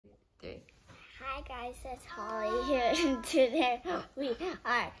Hi guys, it's Holly here, and today we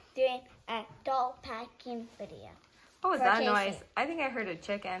are doing a doll packing video. What was that noise? I think I heard a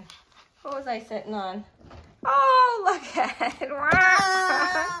chicken. What was I sitting on? Oh, look at it.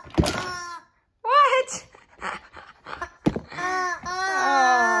 What?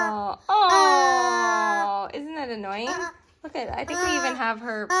 Oh, isn't that annoying? Look at, I think we even have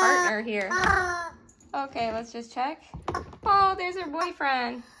her partner here. Okay, let's just check. Oh, there's her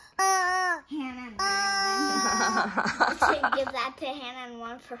boyfriend. Hannah and Marilyn. Should give that to Hannah and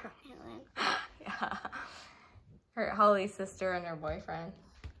one for Marilyn. Yeah. Her Holly's sister and her boyfriend.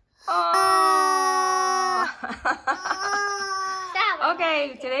 Oh.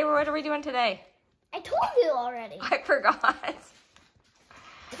 Okay, today what are we doing today? I told you already. I forgot.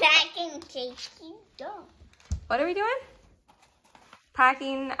 Packing tasty doll. What are we doing?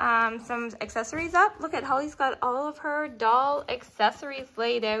 Packing some accessories up. Look at Holly's got all of her doll accessories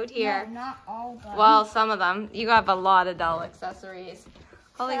laid out here. No, not all of them. Well, some of them. You have a lot of doll accessories.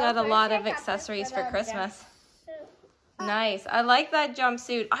 Holly got a lot of accessories for Christmas. Nice. I like that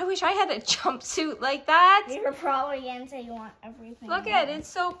jumpsuit. I wish I had a jumpsuit like that. You're probably going to say you want everything. Look at it. It's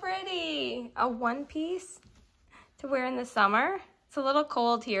so pretty. A one piece to wear in the summer. It's a little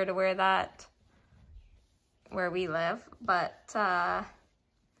cold here to wear that where we live, but my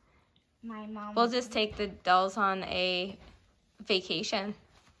mom. We'll just take the dolls on a vacation.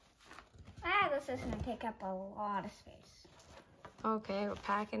 This is going to take up a lot of space. Okay, we're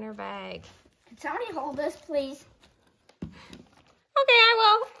packing her bag. Can somebody hold this, please? Okay,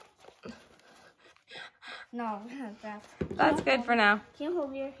 I will. No, that's good for now. Can you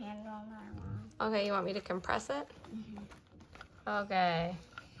hold your hand on that one? Okay, you want me to compress it? Mm-hmm. Okay.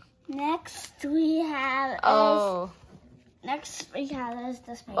 Next we have this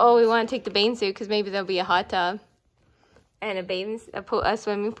bathing. Oh, we want to take the bathing suit because maybe there'll be a hot tub and a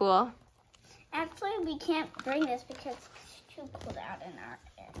swimming pool. Actually, we can't bring this because it's too cold out in our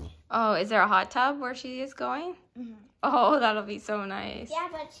area. Oh, is there a hot tub where she is going? Mm-hmm. Oh, that'll be so nice. Yeah,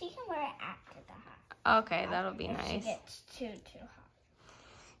 but she can wear it after the hot. Okay, that'll be nice. If she gets too hot.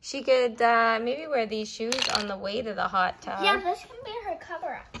 She could maybe wear these shoes on the way to the hot tub. Yeah, this can be her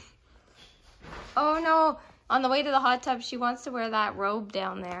cover-up. Oh, no. On the way to the hot tub, she wants to wear that robe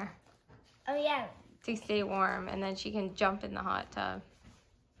down there. Oh, yeah. To stay warm, and then she can jump in the hot tub.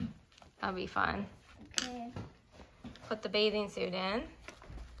 That'll be fun. Okay. Put the bathing suit in.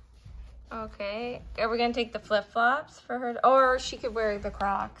 Okay. Are we going to take the flip-flops for her? Or she could wear the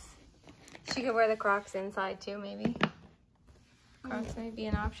Crocs. She could wear the Crocs inside, too, maybe. Crocs may be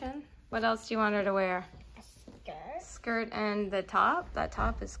an option. What else do you want her to wear? A skirt. Skirt and the top. That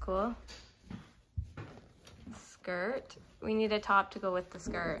top is cool. Skirt. We need a top to go with the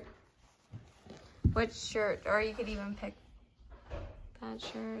skirt. Which shirt? Or you could even pick that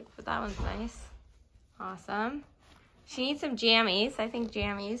shirt. But that one's nice. Awesome. She needs some jammies. I think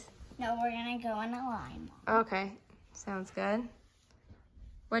jammies. No, we're going to go in a line. Okay. Sounds good.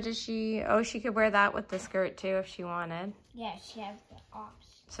 What does she... Oh, she could wear that with the skirt too if she wanted. Yeah, she has the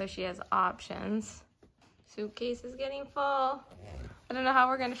options. So she has options. Suitcase is getting full. I don't know how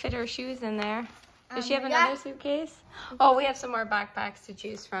we're going to fit her shoes in there. Does she have another suitcase? Oh, we have some more backpacks to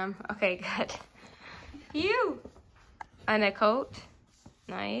choose from. Okay, good. You! And a coat.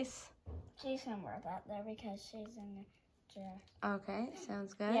 Nice. She's going to wear that there because she's in the dress. Okay,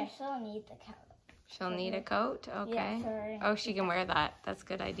 sounds good. Yeah, she'll need the coat. She'll need a coat? Okay. Yeah, oh, she can wear that. That's a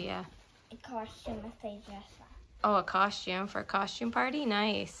good idea. A costume if they dress up. Oh, a costume for a costume party?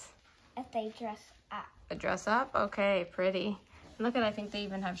 Nice. If they dress up. A dress up? Okay, pretty. Look at, I think they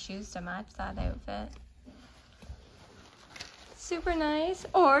even have shoes to match that outfit. Super nice.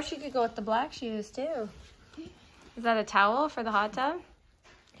 Or she could go with the black shoes too. Is that a towel for the hot tub?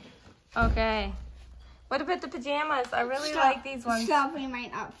 Okay. What about the pajamas? I really like these ones. We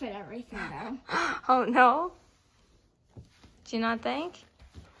might not fit everything though. Oh no? Do you not think?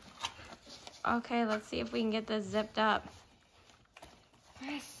 Okay, let's see if we can get this zipped up.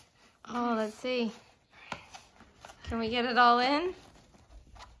 Yes. Oh, let's see. Can we get it all in?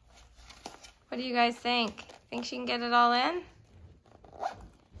 What do you guys think? Think she can get it all in?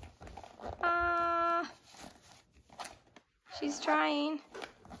 She's trying.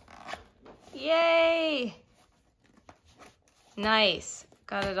 Yay! Nice.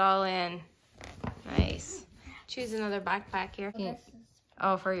 Got it all in. Nice. Choose another backpack here.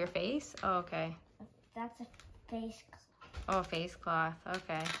 Oh, for your face? Oh, okay. That's a face cloth. Oh, face cloth.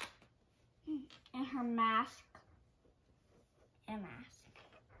 Okay. And her mask. A mask.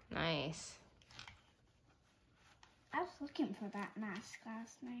 Nice. I was looking for that mask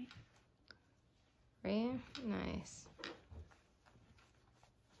last night. Were you? Nice.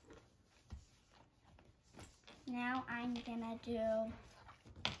 Now I'm gonna do,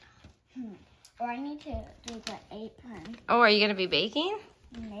 or I need to do the apron. Oh, are you going to be baking?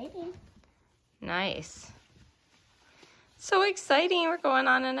 Maybe. Nice. So exciting. We're going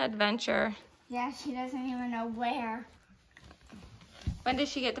on an adventure. Yeah, she doesn't even know where. When does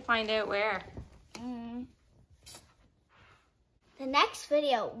she get to find out where? The next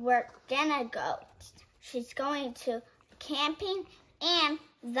video, we're gonna go. She's going to camping and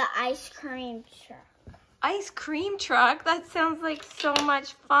the ice cream truck. Ice cream truck? That sounds like so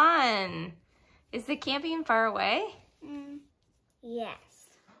much fun. Is the camping far away? Yes.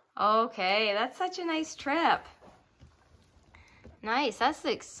 Okay, that's such a nice trip. Nice, that's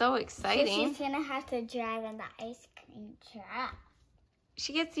like so exciting. So she's gonna have to drive in the ice cream truck.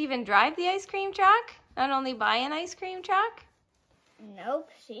 She gets to even drive the ice cream truck? Not only buy an ice cream truck? Nope,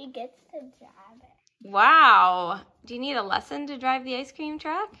 she gets to drive it. Wow. Do you need a lesson to drive the ice cream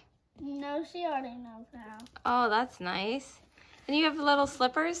truck? No, she already knows how. Oh, that's nice. And you have little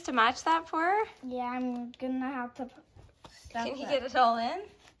slippers to match that for her? Yeah, I'm gonna have to stuff Can you get it all in?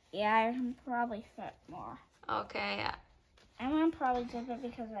 Yeah, I can probably fit more. Okay. I'm gonna probably zip it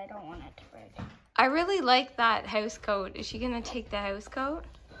because I don't want it to break. I really like that house coat. Is she gonna take the house coat?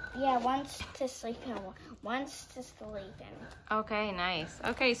 Yeah, one's to sleep in, one's to sleep in. Okay, nice.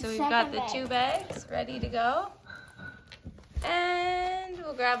 Okay, so we've Second got the 2 bags ready to go. And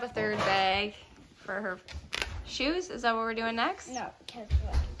we'll grab a 3rd bag for her shoes. Is that what we're doing next? No, because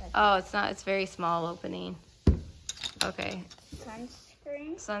look, Oh, it's not. It's very small opening. Okay.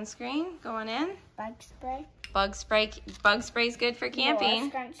 sunscreen, Sunscreen going in. bug spray. Bug spray. Bug spray's good for camping.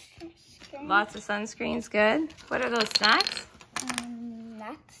 More sunscreen. Lots of sunscreen's good. What are those snacks?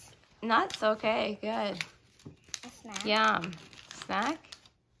 Nuts. Nuts. Okay, good. A snack. Yum. Snack.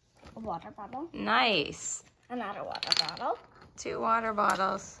 A water bottle. Nice. Another water bottle. 2 water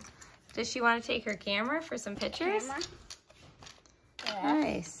bottles. Does she want to take her camera for some pictures? Camera. Yes.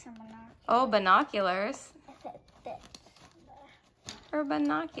 Nice. Oh, binoculars. If it fits. Her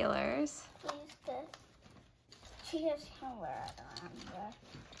binoculars. Please fit. She just can wear it around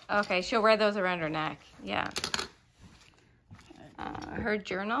there. Okay, she'll wear those around her neck. Yeah. Her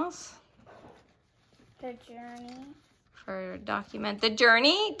journals The journey. for document the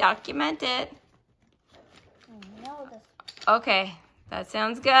journey. Document it. I know this. Okay, that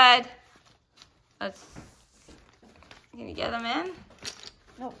sounds good. Let's. Can you get them in?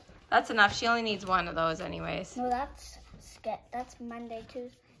 No. That's enough. She only needs 1 of those, anyways. No, that's That's Monday,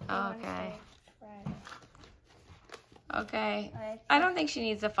 Tuesday, Okay. Wednesday, Friday. Okay. Like, I don't think she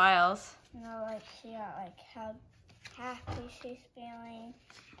needs the files. you know, like she got like how happy she's feeling.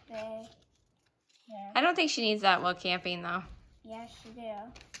 They, yeah. I don't think she needs that while camping, though. Yes, you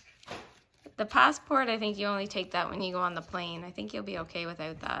do. The passport, I think you only take that when you go on the plane. I think you'll be okay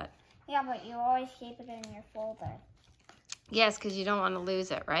without that. Yeah, but you always keep it in your folder. Yes, because you don't want to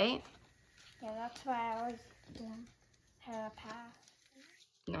lose it, right? Yeah, that's why I always do her pass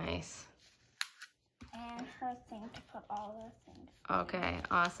Nice. and her thing to put all the things. Okay,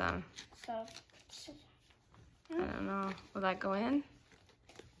 awesome. So, I don't know. Will that go in?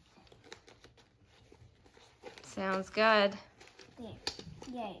 Sounds good.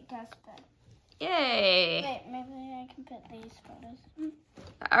 yeah, that's good. Yay! Wait, maybe I can put these photos.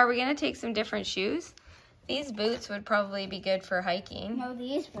 Are we going to take some different shoes? These boots would probably be good for hiking. No,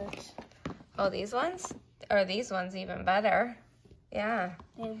 these boots. Oh, these ones? Or these ones even better. Yeah,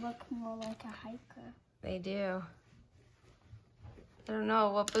 They look more like a hiker. they do. I don't know.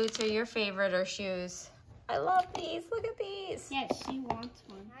 What boots are your favorite or shoes? I love these. Look at these. Yeah, she wants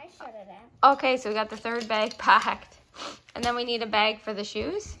one. I shut it out. Okay, so we got the 3rd bag packed. And then we need a bag for the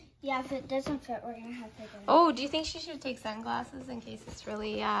shoes? Yeah, if it doesn't fit, we're going to have to go. Oh, do you think she should take sunglasses in case it's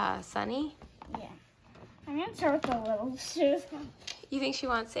really sunny? Yeah. I'm going to start with the little shoes. You think she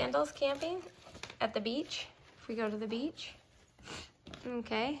wants sandals camping at the beach? If we go to the beach?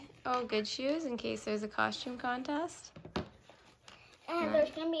 Okay. Oh, good shoes in case there's a costume contest. And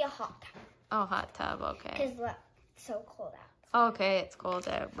there's going to be a hot tub. Oh, hot tub. Okay. Because look, it's so cold out. Okay, it's cold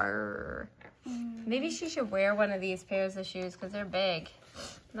out. Brr. Maybe she should wear one of these pairs of shoes because they're big.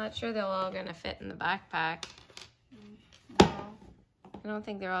 I'm not sure they're all going to fit in the backpack. No. I don't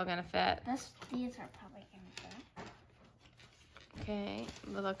think they're all going to fit. These are probably going to fit. Okay,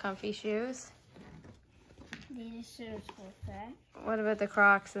 little comfy shoes. These shoes will fit. What about the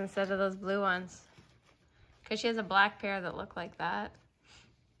Crocs instead of those blue ones? Because she has a black pair that look like that.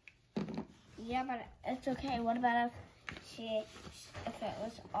 Yeah, but it's okay. What about if it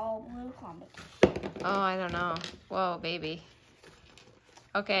was all blue competition? Oh, I don't know. Whoa, baby.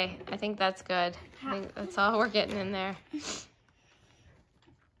 Okay, I think that's good. I think that's all we're getting in there.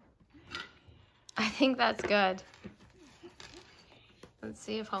 I think that's good. Let's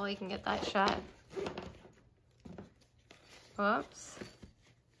see if Holly can get that shut. Whoops.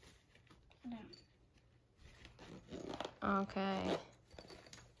 No. Okay.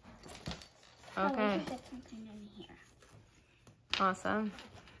 Oh, we Okay. can get something in here. Awesome.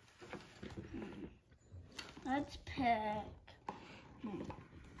 Let's pick.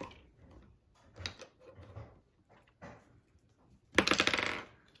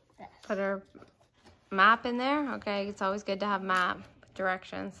 This. Put her map in there. Okay, it's always good to have map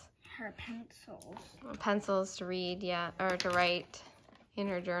directions. Her pencils. Pencils to read, yeah, or to write in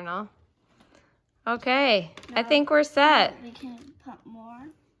her journal. Okay, I think we're set. We can put more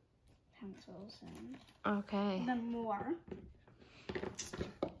pencils in. Okay. Then more.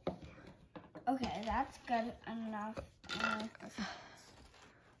 Okay, that's good enough.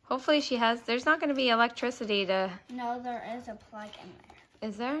 Hopefully she has, there's not going to be electricity to, No, there is a plug in there.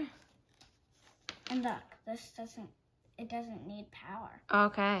 is there? And look, this doesn't, it doesn't need power.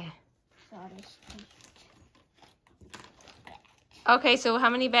 Okay. So I'll just Okay, so how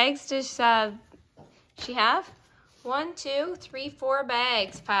many bags does she have? 1, 2, 3, 4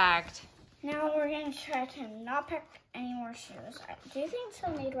 bags packed. Now we're going to try to not pick any more shoes. Do you think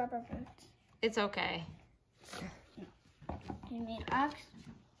she'll need rubber boots? It's okay. Do you need Uggs?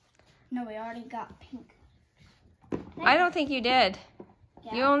 No, we already got pink. I don't think you did.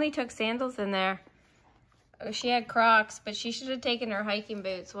 Yeah. You only took sandals in there. Oh, she had Crocs, but she should have taken her hiking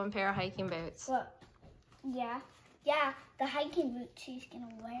boots, 1 pair of hiking boots. Well, yeah, the hiking boots she's going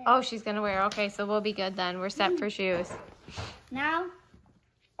to wear. Oh, she's going to wear. Okay, so we'll be good then. We're set for shoes. Now,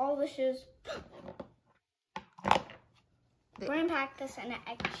 all the shoes. We're going to pack this in an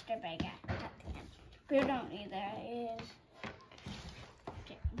extra bag at the end. We don't need that. It is.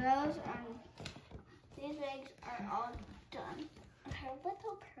 Okay, these bags are all done. Her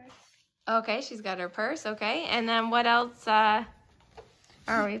little purse. Okay, she's got her purse. Okay, and then what else are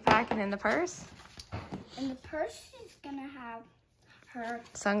we packing in the purse? In the purse, she's going to have her.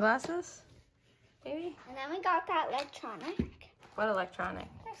 Sunglasses? Maybe? And then we got that electronic. What electronic?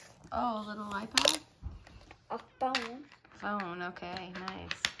 Oh, a little iPad? A phone. Phone, okay, nice.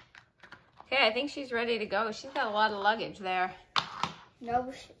 Okay, I think she's ready to go. She's got a lot of luggage there.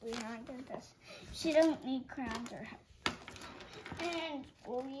 No, we haven't done this. She don't need crayons or help. And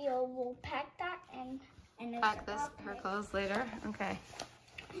we'll pack that and Pack her clothes later. Okay.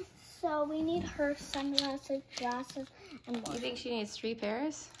 So we need her sunglasses, glasses, and more. You think she needs 3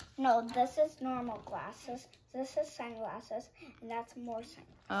 pairs? No, this is normal glasses. This is sunglasses, and that's more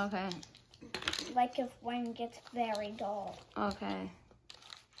sunglasses. Okay. Like if one gets very dull. Okay.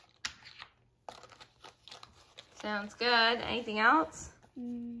 Sounds good. Anything else?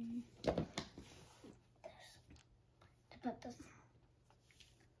 To put this.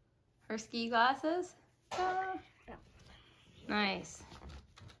 Her ski glasses? No. Nice.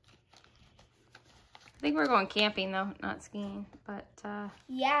 I think we're going camping though, not skiing, but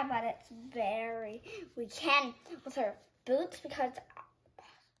Yeah, but it's we can with her boots because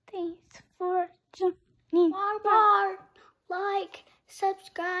thanks for joining. Like,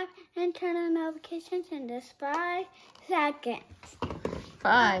 subscribe, and turn on notifications in just 5 seconds.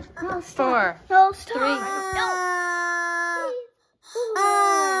 5, No, 4, no, stop. 3. No.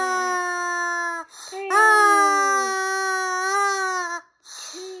 3, 2.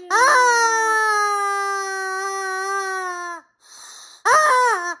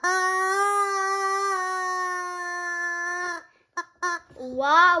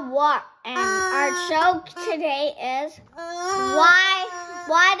 What? And our joke today is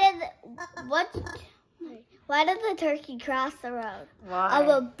why did the turkey cross the road? Why?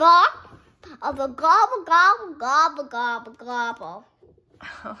 Of a gobble gobble gobble gobble gobble.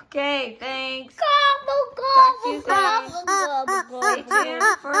 Okay, thanks. Gobble Talk to you gobble soon. gobble gobble Stay gobble. tuned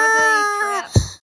for